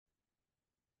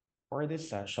For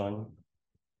this session,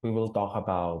 we will talk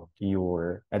about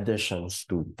your additions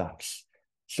to tax.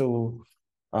 So,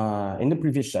 in the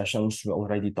previous sessions, we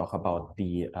already talked about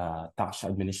the tax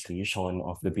administration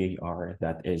of the BAR,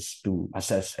 that is to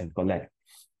assess and collect.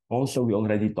 Also, we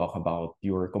already talked about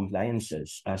your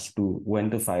compliances as to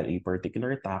when to file a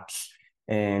particular tax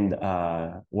and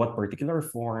what particular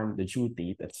form, the due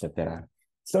date, etc.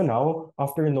 So now,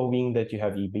 after knowing that you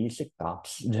have a basic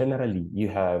tax, generally you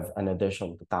have an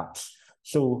addition to tax.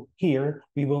 So here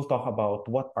we will talk about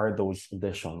what are those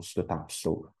additions to tax.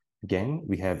 So again,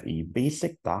 we have a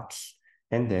basic tax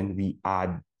and then we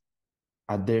add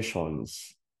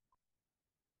additions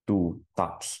to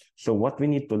tax. So what we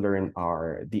need to learn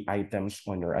are the items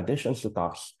on your additions to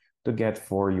tax to get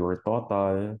for your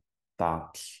total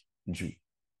tax due.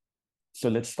 So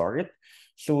let's start.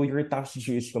 So your tax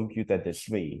due is computed this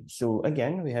way. So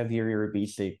again, we have here your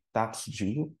basic tax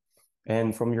due.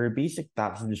 And from your basic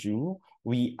tax due,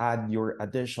 we add your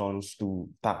additions to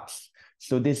tax.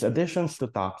 So these additions to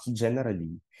tax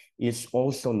generally is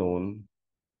also known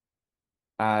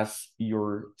as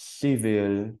your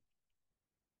civil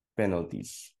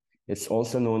penalties. It's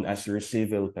also known as your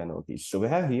civil penalties. So we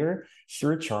have here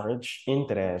surcharge,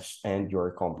 interest, and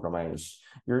your compromise.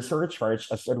 Your surcharge,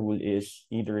 as a rule, is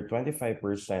either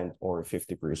 25% or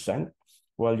 50%,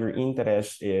 while your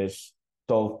interest is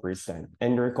 12%.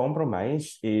 And your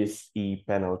compromise is a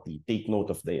penalty. Take note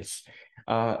of this.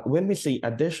 When we say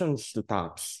additions to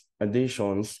tax,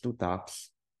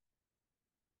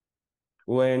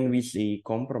 when we say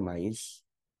compromise,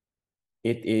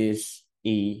 it is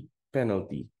a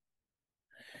penalty.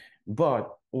 But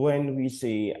when we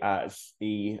say as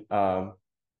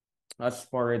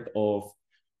part of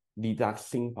the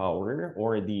taxing power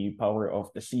or the power of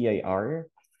the CIR,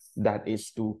 that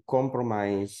is to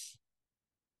compromise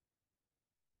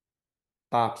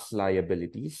tax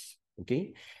liabilities.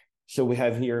 Okay. So we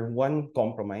have here one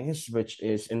compromise, which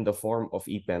is in the form of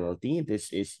a penalty.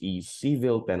 This is a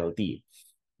civil penalty.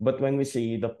 But when we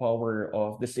say the power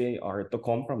of the CIR to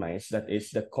compromise, that is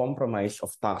the compromise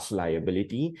of tax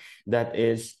liability, that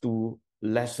is to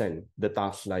lessen the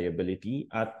tax liability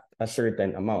at a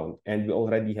certain amount. And we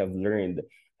already have learned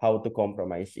how to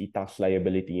compromise a tax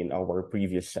liability in our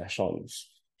previous sessions.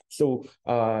 So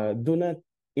do not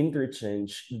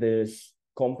interchange this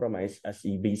compromise as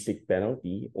a basic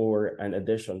penalty or an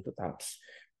addition to tax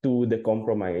to the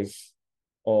compromise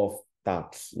of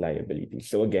tax liability.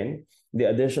 So again, the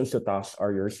additions to tax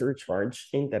are your surcharge,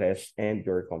 interest, and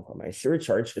your compromise.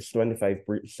 Surcharge is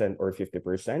 25% or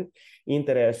 50%.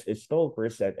 Interest is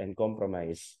 12%, and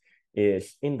compromise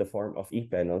is in the form of a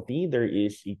penalty. There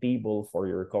is a table for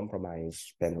your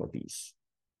compromise penalties.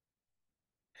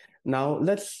 Now,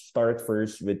 let's start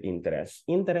first with interest.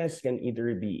 Interest can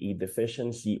either be a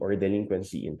deficiency or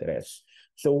delinquency interest.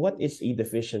 So what is a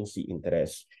deficiency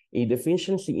interest? A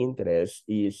deficiency interest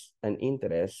is an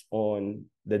interest on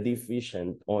the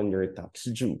deficient on your tax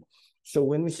due. So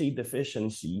when we say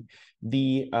deficiency,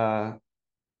 the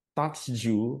tax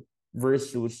due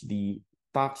versus the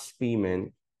tax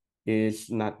payment is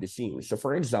not the same. So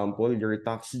for example, your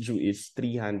tax due is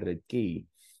 300K.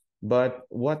 But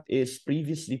what is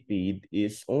previously paid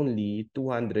is only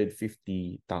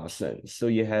 250,000. So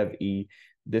you have a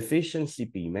deficiency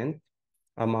payment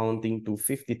amounting to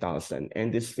 50,000.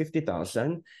 And this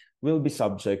 50,000 will be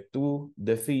subject to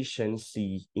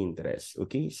deficiency interest.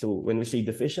 Okay, so when we say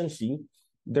deficiency,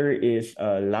 there is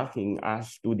a lacking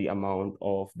as to the amount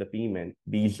of the payment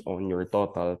based on your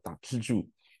total tax due.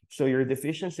 So your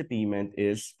deficiency payment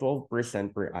is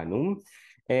 12% per annum.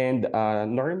 And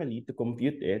normally, to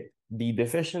compute it, the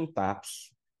deficient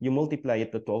tax, you multiply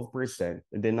it to 12%,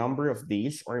 the number of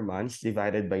days or months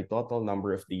divided by total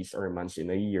number of days or months in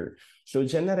a year. So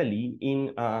generally,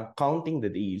 in counting the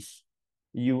days,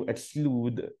 you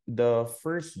exclude the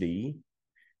first day,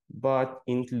 but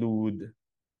include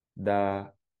the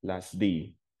last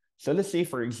day. So let's say,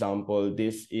 for example,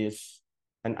 this is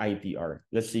an ITR.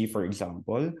 Let's say, for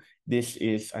example, this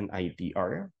is an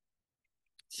ITR.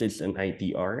 So it's an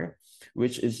ITR,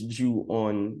 which is due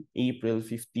on April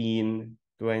 15,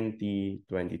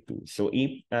 2022. So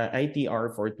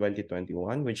ITR for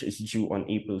 2021, which is due on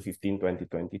April 15,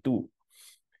 2022.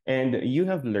 And you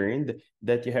have learned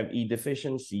that you have a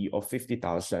deficiency of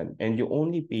 50,000 and you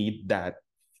only paid that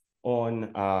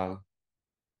on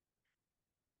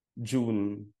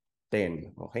June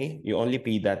 10, okay? You only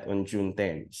pay that on June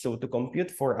 10. So to compute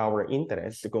for our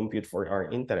interest,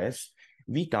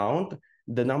 we count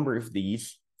the number of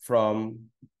days from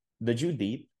the due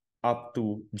date up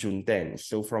to June 10.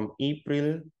 So from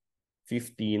April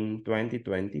 15,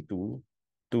 2022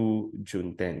 to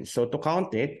June 10. So to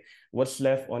count it, what's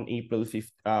left on April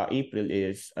 5th, April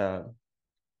is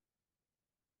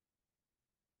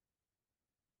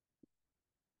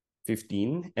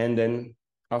 15. And then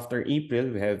after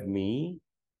April, we have May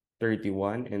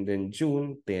 31 and then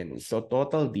June 10. So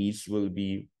total days will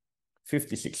be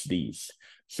 56 days.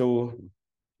 So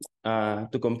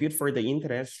to compute for the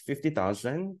interest,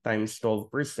 50,000 times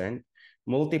 12%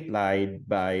 multiplied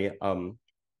by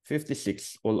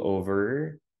 56 all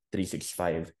over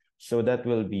 365. So that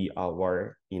will be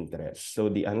our interest. So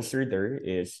the answer there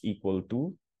is equal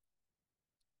to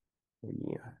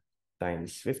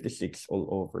times 56 all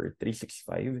over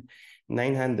 365,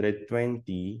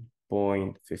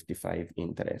 920.55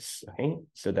 interest. Okay,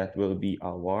 so that will be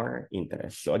our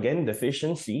interest. So again,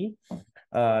 deficiency,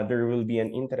 there will be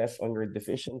an interest on your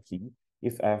deficiency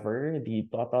if ever the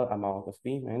total amount of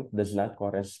payment does not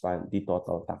correspond the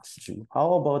total tax due.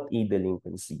 How about a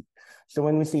delinquency? So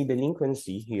when we say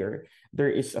delinquency here, there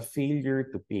is a failure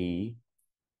to pay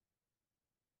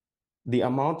the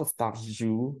amount of tax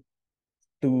due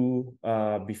to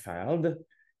be filed,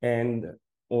 and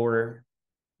or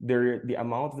the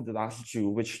amount of the tax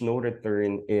due which no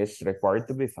return is required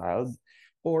to be filed,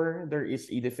 or there is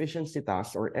a deficiency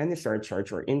tax or any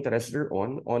surcharge or interest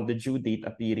thereon on the due date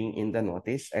appearing in the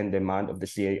notice and demand of the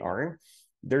CAR,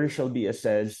 there shall be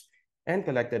assessed and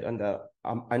collected on the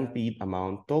unpaid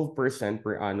amount 12%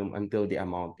 per annum until the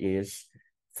amount is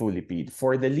fully paid.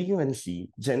 For the delinquency,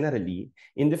 generally,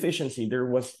 in deficiency, there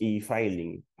was a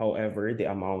filing. However, the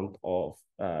amount of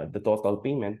the total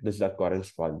payment does not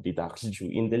correspond to the tax due.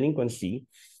 In delinquency,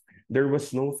 there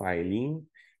was no filing.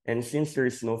 And since there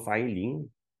is no filing,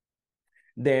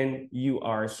 then you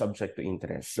are subject to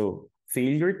interest. So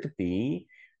failure to pay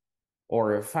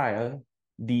or file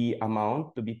the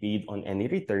amount to be paid on any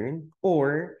return,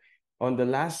 or on the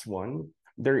last one,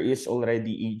 there is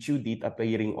already a due date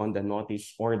appearing on the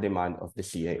notice or demand of the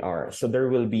CAR. So there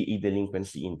will be a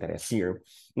delinquency interest here.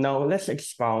 Now, let's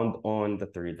expound on the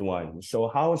third one. So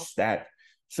how's that?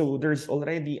 So there's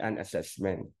already an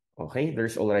assessment. Okay,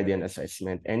 there's already an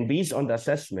assessment. And based on the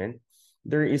assessment,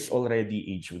 there is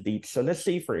already a due date. So let's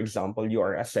say, for example, you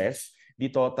are assessed. The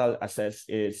total assessed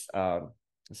is,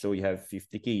 so you have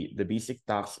 50K, the basic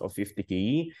tax of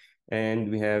 50K, and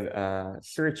we have a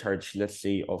surcharge, let's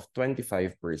say, of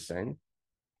 25%.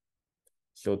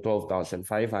 So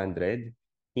 12,500,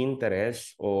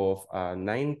 interest of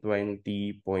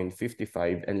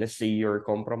 920.55, and let's say your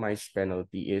compromise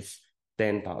penalty is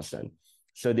 10,000.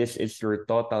 So this is your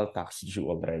total tax due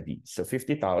already. So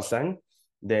 50,000,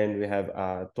 then we have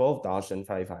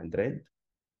 12,500,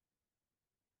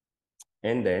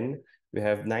 and then we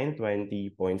have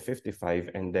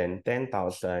 920.55 and then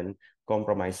 10,000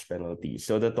 compromise penalty.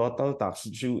 So the total tax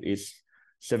due is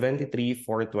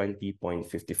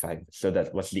 73,420.55. So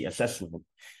that was the assessment.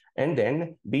 And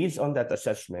then based on that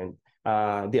assessment,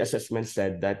 the assessment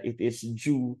said that it is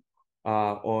due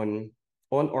on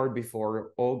or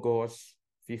before August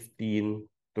 15,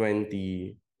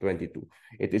 2022.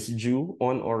 It is due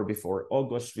on or before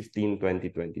August 15,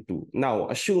 2022. Now,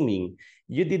 assuming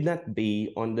you did not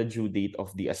pay on the due date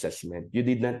of the assessment, you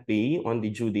did not pay on the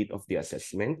due date of the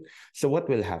assessment, so what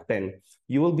will happen?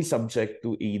 You will be subject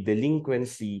to a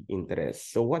delinquency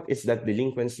interest. So what is that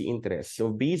delinquency interest? So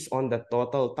based on the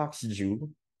total tax due,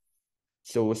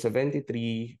 so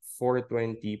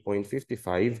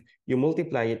 73,420.55, you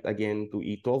multiply it again to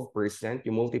a 12%,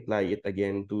 you multiply it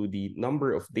again to the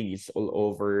number of days all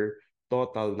over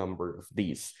total number of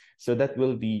days. So that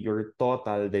will be your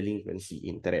total delinquency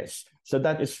interest. So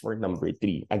that is for number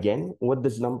 3. Again, what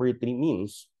does number 3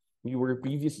 means? You were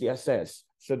previously assessed.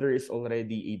 So there is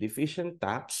already a deficient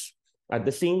tax. At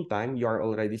the same time, you are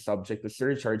already subject to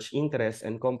surcharge, interest,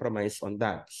 and compromise on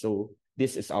that. So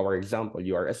this is our example.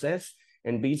 You are assessed,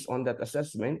 and based on that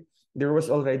assessment, there was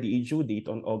already a due date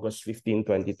on August 15,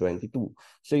 2022.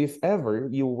 So if ever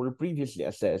you were previously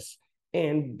assessed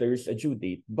and there's a due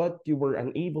date, but you were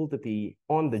unable to pay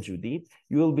on the due date,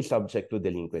 you will be subject to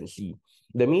delinquency.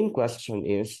 The main question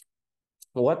is,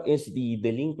 what is the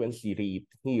delinquency rate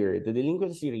here? The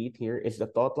delinquency rate here is the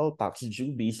total tax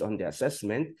due based on the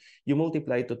assessment. You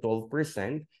multiply to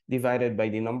 12% divided by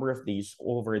the number of days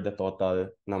over the total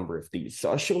number of days.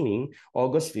 So assuming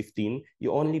August 15,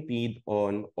 you only paid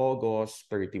on August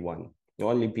 31. You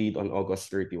only paid on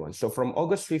August 31. So from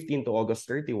August 15 to August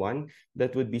 31,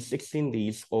 that would be 16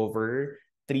 days over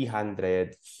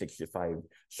 365.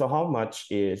 So how much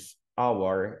is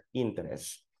our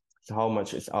interest? So how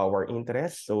much is our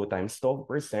interest? So times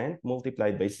 12%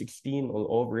 multiplied by 16 all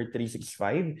over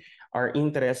 365. Our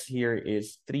interest here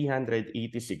is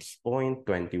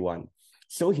 386.21.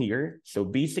 So here, so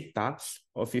basic tax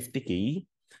of 50K,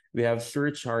 we have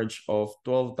surcharge of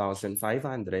 12,500.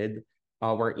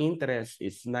 Our interest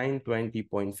is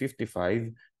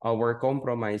 920.55. Our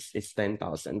compromise is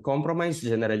 10,000. Compromise,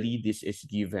 generally, this is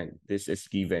given. This is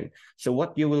given. So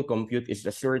what you will compute is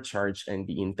the surcharge and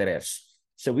the interest.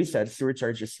 So we said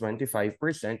surcharge is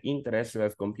 25%. Interest we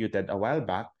have computed a while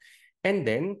back. And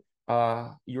then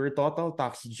your total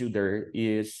tax due there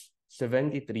is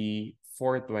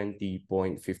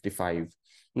 73,420.55.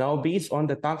 Now, based on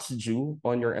the tax due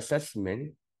on your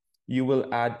assessment, you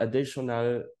will add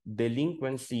additional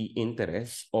delinquency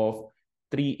interest of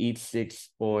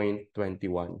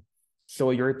 386.21.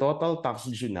 So your total tax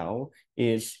due now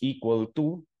is equal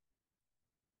to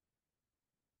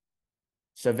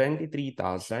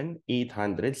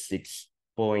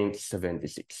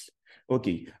 73,806.76.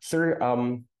 Okay, sir,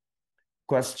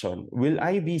 question, will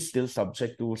I be still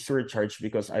subject to surcharge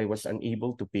because I was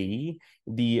unable to pay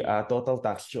the total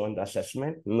tax due on the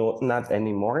assessment? No, not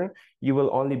anymore. You will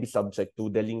only be subject to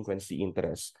delinquency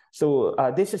interest. So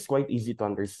this is quite easy to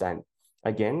understand.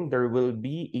 Again, there will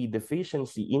be a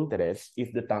deficiency interest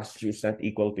if the tax due is not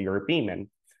equal to your payment.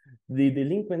 The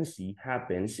delinquency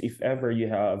happens if ever you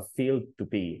have failed to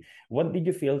pay. What did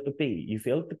you fail to pay? You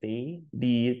failed to pay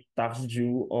the tax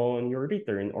due on your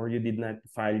return, or you did not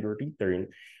file your return.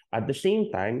 At the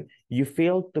same time, you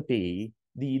failed to pay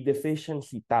the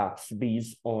deficiency tax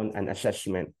based on an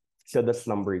assessment. So that's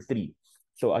number 3.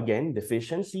 So again,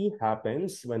 deficiency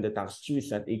happens when the tax due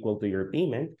is not equal to your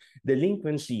payment.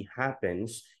 Delinquency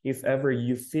happens if ever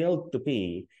you failed to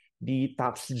pay the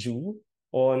tax due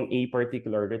on a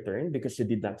particular return because you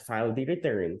did not file the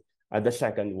return. The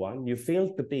second one, you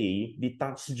failed to pay the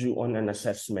tax due on an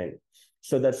assessment.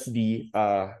 So that's the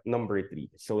number 3.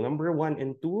 So number 1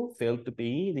 and 2 failed to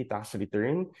pay the tax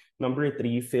return. Number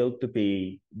 3 failed to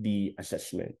pay the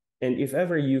assessment. And if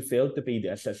ever you fail to pay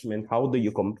the assessment, how do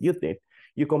you compute it?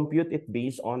 You compute it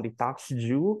based on the tax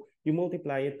due. You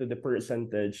multiply it to the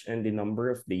percentage and the number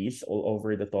of days all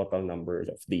over the total number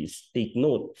of days. Take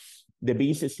note, the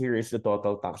basis here is the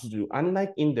total tax due.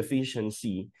 Unlike in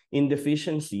deficiency, the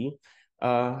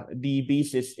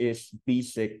basis is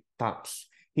basic tax.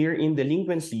 Here in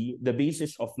delinquency, the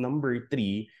basis of number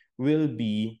 3 will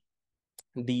be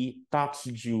the tax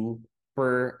due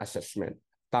per assessment.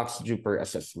 Tax due per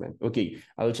assessment. Okay,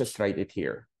 I'll just write it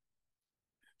here.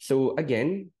 So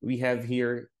again, we have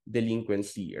here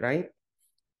delinquency, right?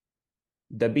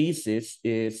 The basis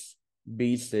is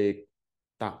basic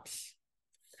tax.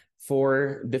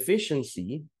 For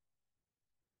deficiency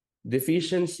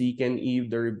can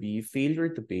either be failure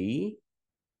to pay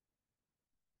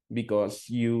because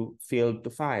you failed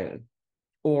to file,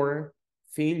 or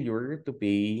failure to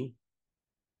pay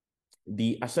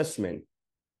the assessment.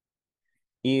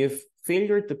 If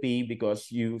failure to pay because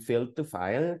you failed to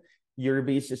file, your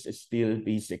basis is still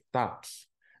basic tax.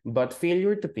 But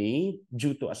failure to pay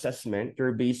due to assessment,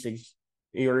 your basis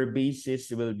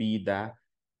will be the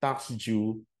tax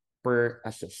due per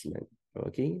assessment.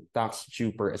 Okay, tax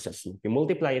due per assessment. You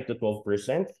multiply it to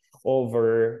 12%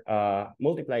 over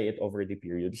multiply it over the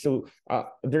period. So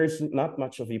there's not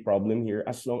much of a problem here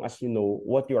as long as you know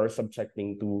what you are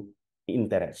subjecting to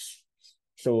interest.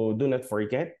 So do not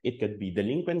forget, it could be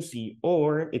delinquency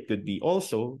or it could be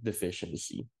also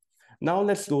deficiency. Now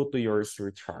let's go to your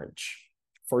surcharge.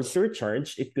 For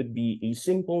surcharge, it could be a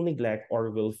simple neglect or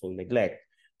willful neglect.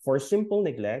 For simple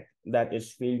neglect, that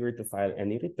is failure to file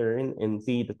any return and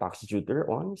pay the tax due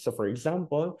thereon. So for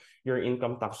example, your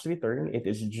income tax return, it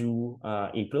is due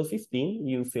April 15,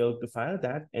 you failed to file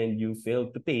that and you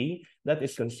failed to pay, that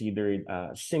is considered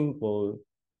simple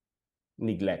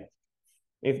neglect.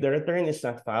 If the return is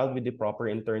not filed with the proper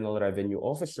internal revenue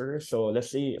officer, so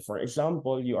let's say, for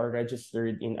example, you are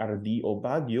registered in RDO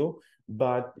Baguio,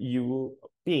 but you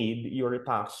paid your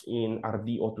tax in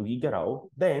RDO Tuguegarao,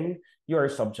 then you are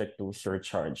subject to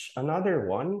surcharge. Another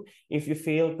one, if you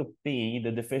fail to pay the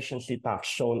deficiency tax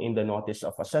shown in the notice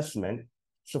of assessment,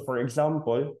 so for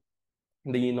example,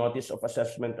 the notice of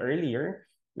assessment earlier,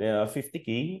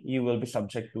 50K, you will be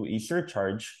subject to a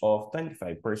surcharge of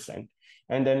 25%.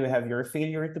 And then we have your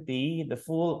failure to pay the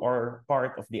full or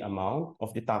part of the amount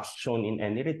of the tax shown in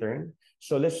any return.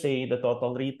 So let's say the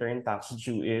total return tax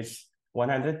due is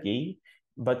 100K,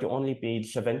 but you only paid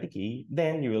 70K,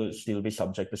 then you will still be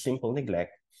subject to simple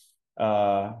neglect,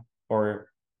 or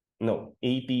no,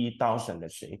 80,000,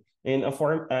 let's say. In a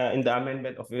form, in the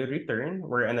amendment of a return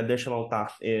where an additional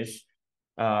tax is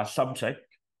subject,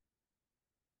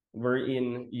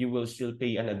 wherein you will still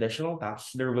pay an additional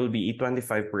tax, there will be a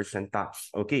 25% tax.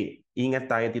 Okay, ingat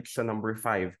tayo dito sa number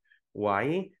 5.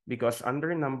 Why? Because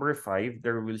under number 5,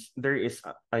 there is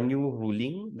a new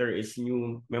ruling, there is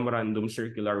new memorandum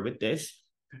circular with this,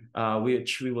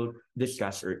 which we will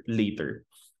discuss later.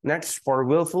 Next, for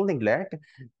willful neglect,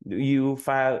 you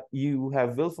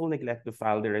have willful neglect to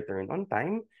file the return on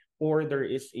time, or there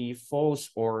is a false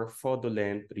or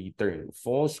fraudulent return.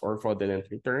 False or fraudulent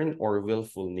return or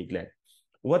willful neglect.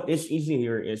 What is easy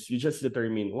here is you just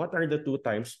determine what are the two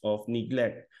types of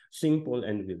neglect, simple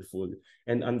and willful.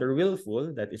 And under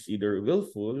willful, that is either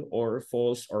willful or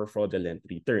false or fraudulent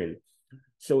return.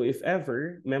 So if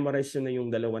ever, memorize yun na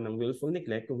yung dalawa ng willful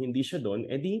neglect, kung hindi siya doon,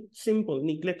 edi simple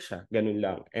neglect siya. Ganun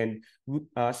lang. And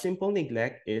simple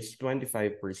neglect is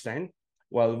 25%,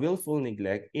 while willful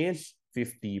neglect is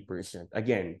 50%.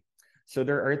 Again, so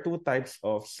there are two types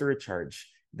of surcharge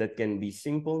that can be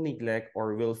simple neglect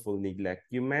or willful neglect.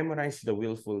 You memorize the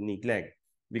willful neglect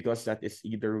because that is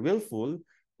either willful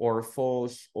or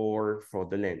false or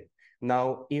fraudulent.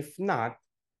 Now, if not,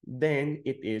 then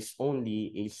it is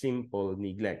only a simple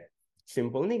neglect.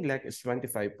 Simple neglect is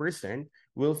 25%,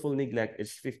 willful neglect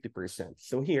is 50%.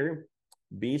 So here,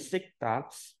 basic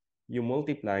tax, you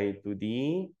multiply to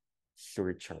the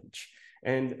surcharge.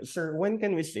 And sir, when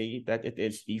can we say that it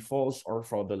is a false or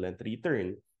fraudulent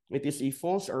return? It is a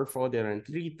false or fraudulent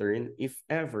return if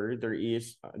ever there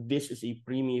is, this is a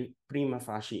prima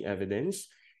facie evidence,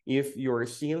 if your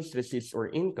sales receipts or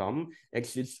income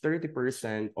exceeds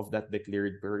 30% of that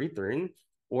declared per return,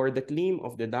 or the claim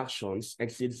of deductions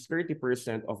exceeds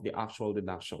 30% of the actual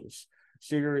deductions.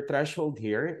 So your threshold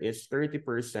here is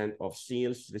 30% of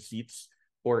sales receipts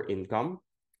or income,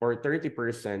 or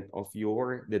 30% of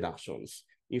your deductions.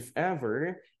 If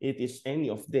ever it is any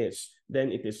of this,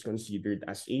 then it is considered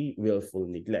as a willful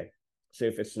neglect. So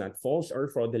if it's not false or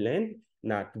fraudulent,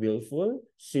 not willful,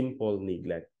 simple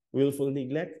neglect. Willful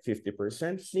neglect,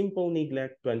 50%. Simple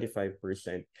neglect,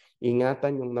 25%.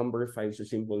 Ingatan yung number 5 sa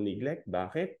simple neglect.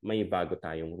 Bakit? May bago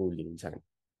tayong ruling dyan.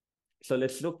 So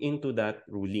let's look into that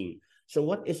ruling. So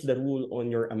what is the rule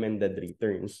on your amended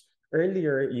returns?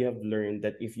 Earlier, you have learned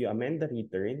that if you amend the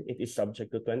return, it is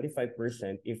subject to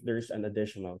 25% if there's an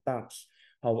additional tax.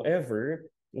 However,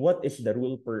 what is the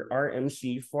rule per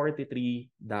RMC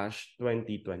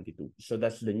 43-2022? So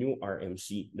that's the new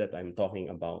RMC that I'm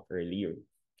talking about earlier.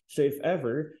 So if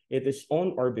ever it is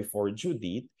on or before due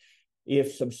date,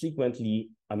 if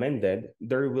subsequently amended,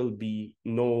 there will be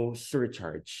no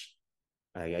surcharge.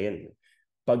 Ayan.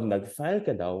 Pag nag-file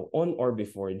ka daw on or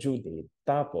before due date,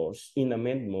 tapos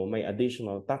in-amend mo, may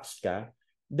additional tax ka,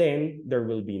 then there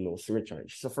will be no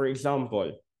surcharge. So for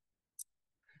example,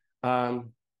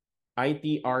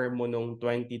 ITR mo nung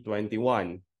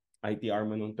 2021,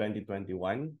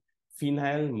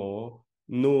 final mo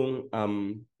nung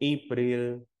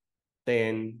April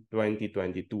 10,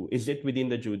 2022. Is it within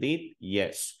the due date?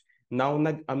 Yes. Now,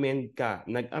 nag-amend ka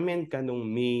nung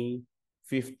May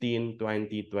 15,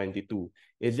 2022.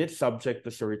 Is it subject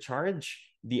to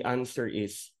surcharge? The answer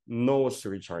is no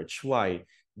surcharge. Why?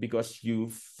 Because you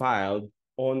filed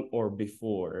on or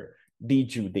before the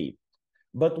due date.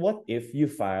 But what if you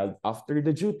filed after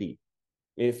the due date?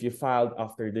 If you filed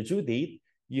after the due date,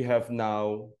 you have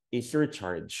now a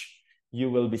surcharge.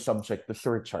 You will be subject to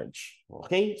surcharge.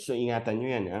 Okay? So ingatan nyo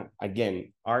yan. Ha?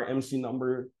 Again, RMC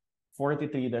number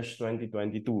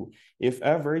 43-2022. If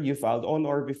ever you filed on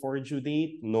or before due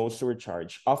date, no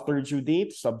surcharge. After due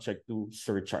date, subject to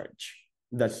surcharge.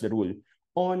 That's the rule.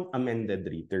 On amended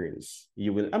returns,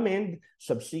 you will amend.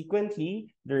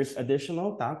 Subsequently, there's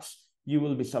additional tax. You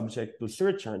will be subject to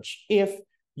surcharge if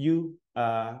you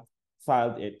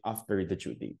filed it after the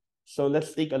due date. So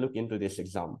let's take a look into this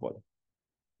example.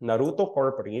 Naruto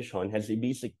Corporation has a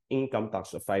basic income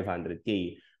tax of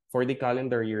 500K for the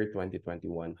calendar year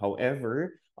 2021.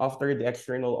 However, after the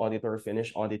external auditor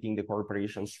finished auditing the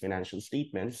corporation's financial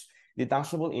statements, the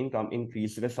taxable income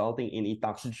increased, resulting in a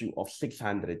tax due of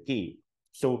 600K.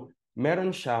 So,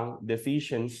 meron siyang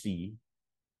deficiency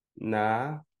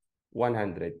na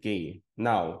 100K.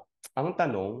 Now, ang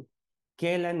tanong,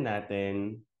 kailan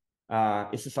natin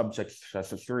isa-subject siya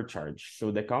sa surcharge?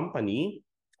 So, the company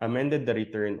amended the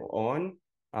return on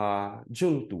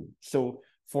June 2. So,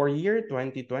 for year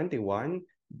 2021,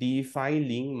 the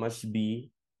filing must be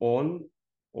on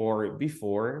or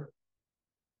before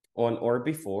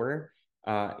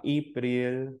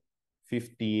April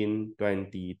 15,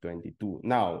 2022.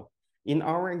 Now, in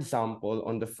our example,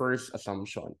 on the first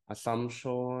assumption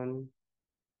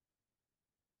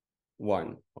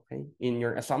 1, okay? In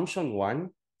your assumption 1,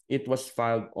 it was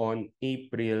filed on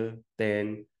April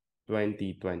 10,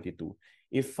 2022.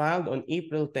 If filed on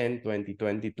April 10,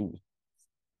 2022,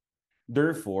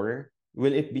 therefore,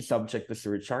 will it be subject to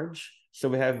surcharge? So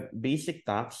we have basic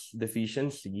tax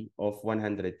deficiency of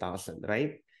 100,000,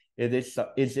 right?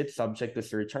 Is it subject to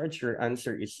surcharge? Your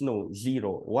answer is no,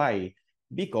 zero. Why?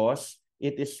 Because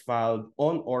it is filed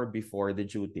on or before the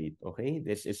due date. Okay,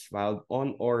 this is filed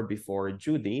on or before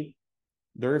due date.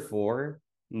 Therefore,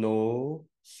 no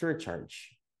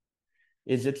surcharge.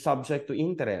 Is it subject to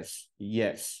interest?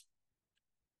 Yes.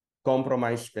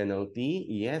 Compromise penalty?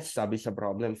 Yes, sabi sa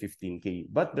problem 15K.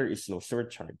 But there is no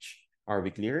surcharge. Are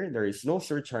we clear? There is no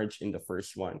surcharge in the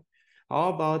first one. How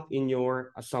about in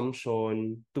your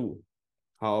assumption 2?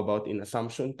 How about in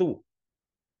assumption 2?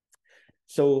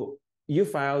 So you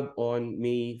filed on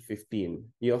May 15.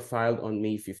 You filed on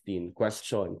May 15.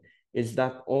 Question, is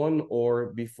that on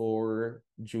or before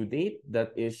due date?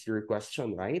 That is your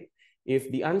question, right?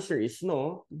 If the answer is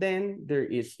no, then there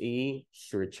is a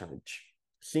surcharge.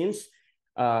 Since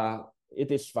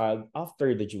it is filed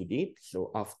after the due date,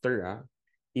 so after,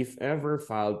 if ever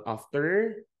filed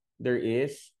after, there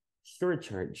is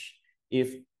surcharge.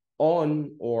 If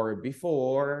on or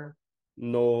before,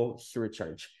 no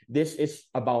surcharge. This is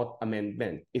about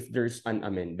amendment. If there's an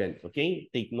amendment, okay?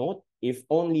 Take note, if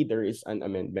only there is an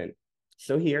amendment.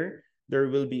 So here, there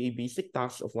will be a basic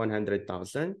tax of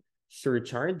 100,000.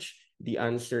 Surcharge, the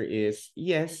answer is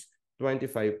yes,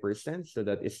 25%. So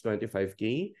that is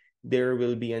 25K. There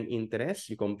will be an interest.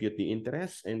 You compute the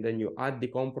interest and then you add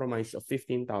the compromise of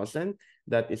 15,000.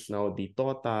 That is now the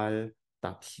total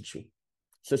tax due.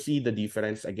 So see the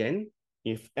difference again.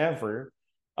 If ever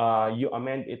you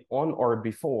amend it on or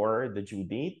before the due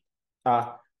date,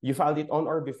 you filed it on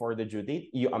or before the due date,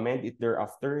 you amend it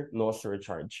thereafter, no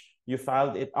surcharge. You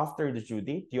filed it after the due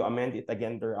date, you amend it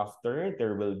again thereafter,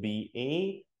 there will be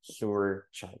a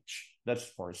surcharge. That's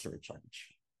for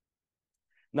surcharge.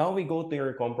 Now we go to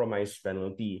your compromise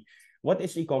penalty. What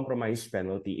is a compromise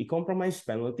penalty? A compromise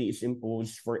penalty is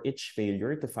imposed for each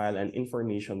failure to file an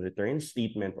information return,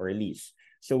 statement, or lease.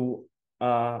 So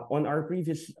on our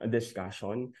previous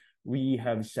discussion, we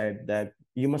have said that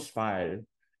you must file.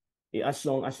 As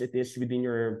long as it is within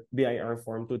your BIR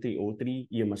Form 2303,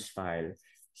 you must file.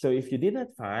 So if you did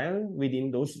not file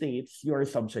within those dates, you are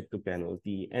subject to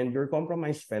penalty. And your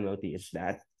compromise penalty is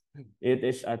that it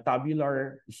is a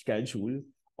tabular schedule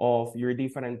of your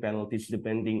different penalties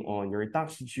depending on your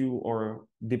tax due or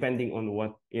depending on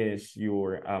what is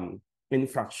your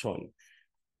infraction.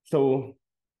 So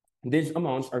these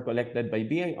amounts are collected by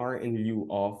BIR in lieu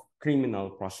of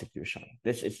criminal prosecution.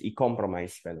 This is a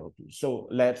compromise penalty. So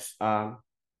let's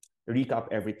recap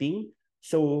everything.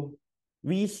 So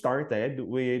we started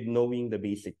with knowing the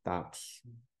basic tax.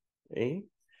 Okay?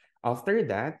 After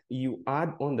that, you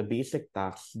add on the basic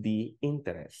tax the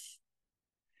interest.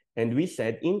 And we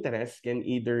said interest can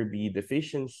either be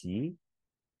deficiency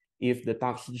if the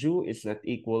tax due is not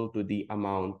equal to the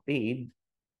amount paid,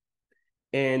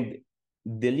 and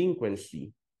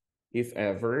delinquency if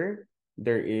ever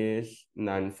there is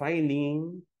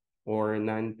non-filing or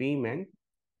non-payment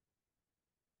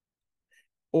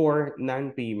or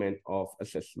non-payment of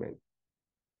assessment.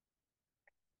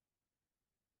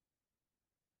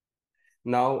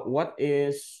 Now, what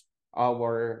is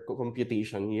our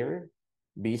computation here?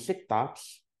 Basic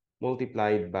tax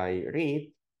multiplied by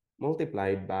rate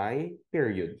multiplied by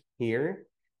period. Here,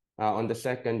 on the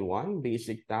second one,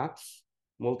 basic tax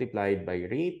multiplied by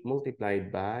rate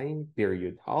multiplied by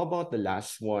period. How about the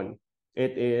last one?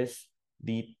 It is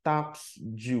the tax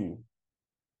due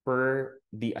per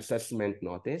the assessment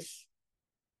notice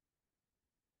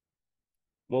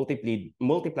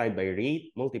multiplied by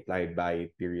rate multiplied by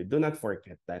period. Do not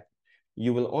forget that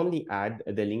you will only add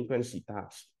a delinquency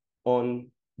tax on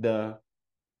the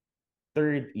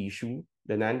third issue,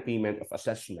 the non-payment of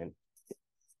assessment,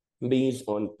 based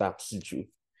on tax due.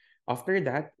 After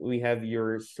that, we have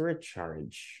your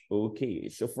surcharge. Okay,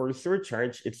 so for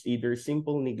surcharge, it's either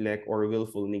simple neglect or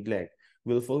willful neglect.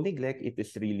 Willful neglect, it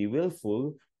is really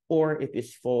willful, or it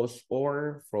is false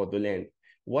or fraudulent.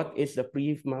 What is the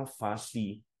prima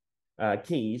facie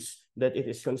case that it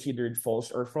is considered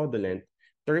false or fraudulent?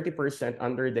 30%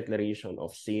 under declaration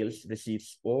of sales,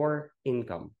 receipts, or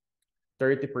income.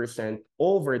 30%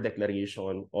 over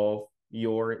declaration of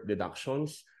your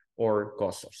deductions or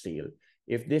cost of sale.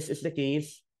 If this is the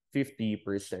case,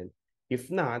 50%.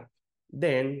 If not,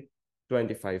 then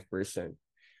 25%.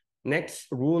 Next,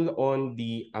 rule on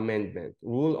the amendment.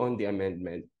 Rule on the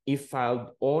amendment. If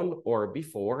filed on or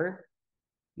before,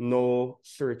 no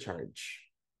surcharge.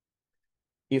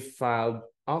 If filed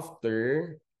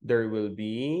after, there will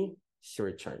be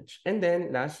surcharge. And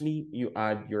then lastly, you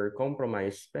add your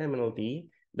compromise penalty.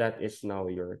 That is now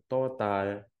your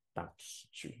total tax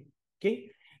due. Okay,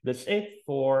 that's it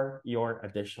for your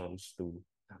additions to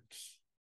tax.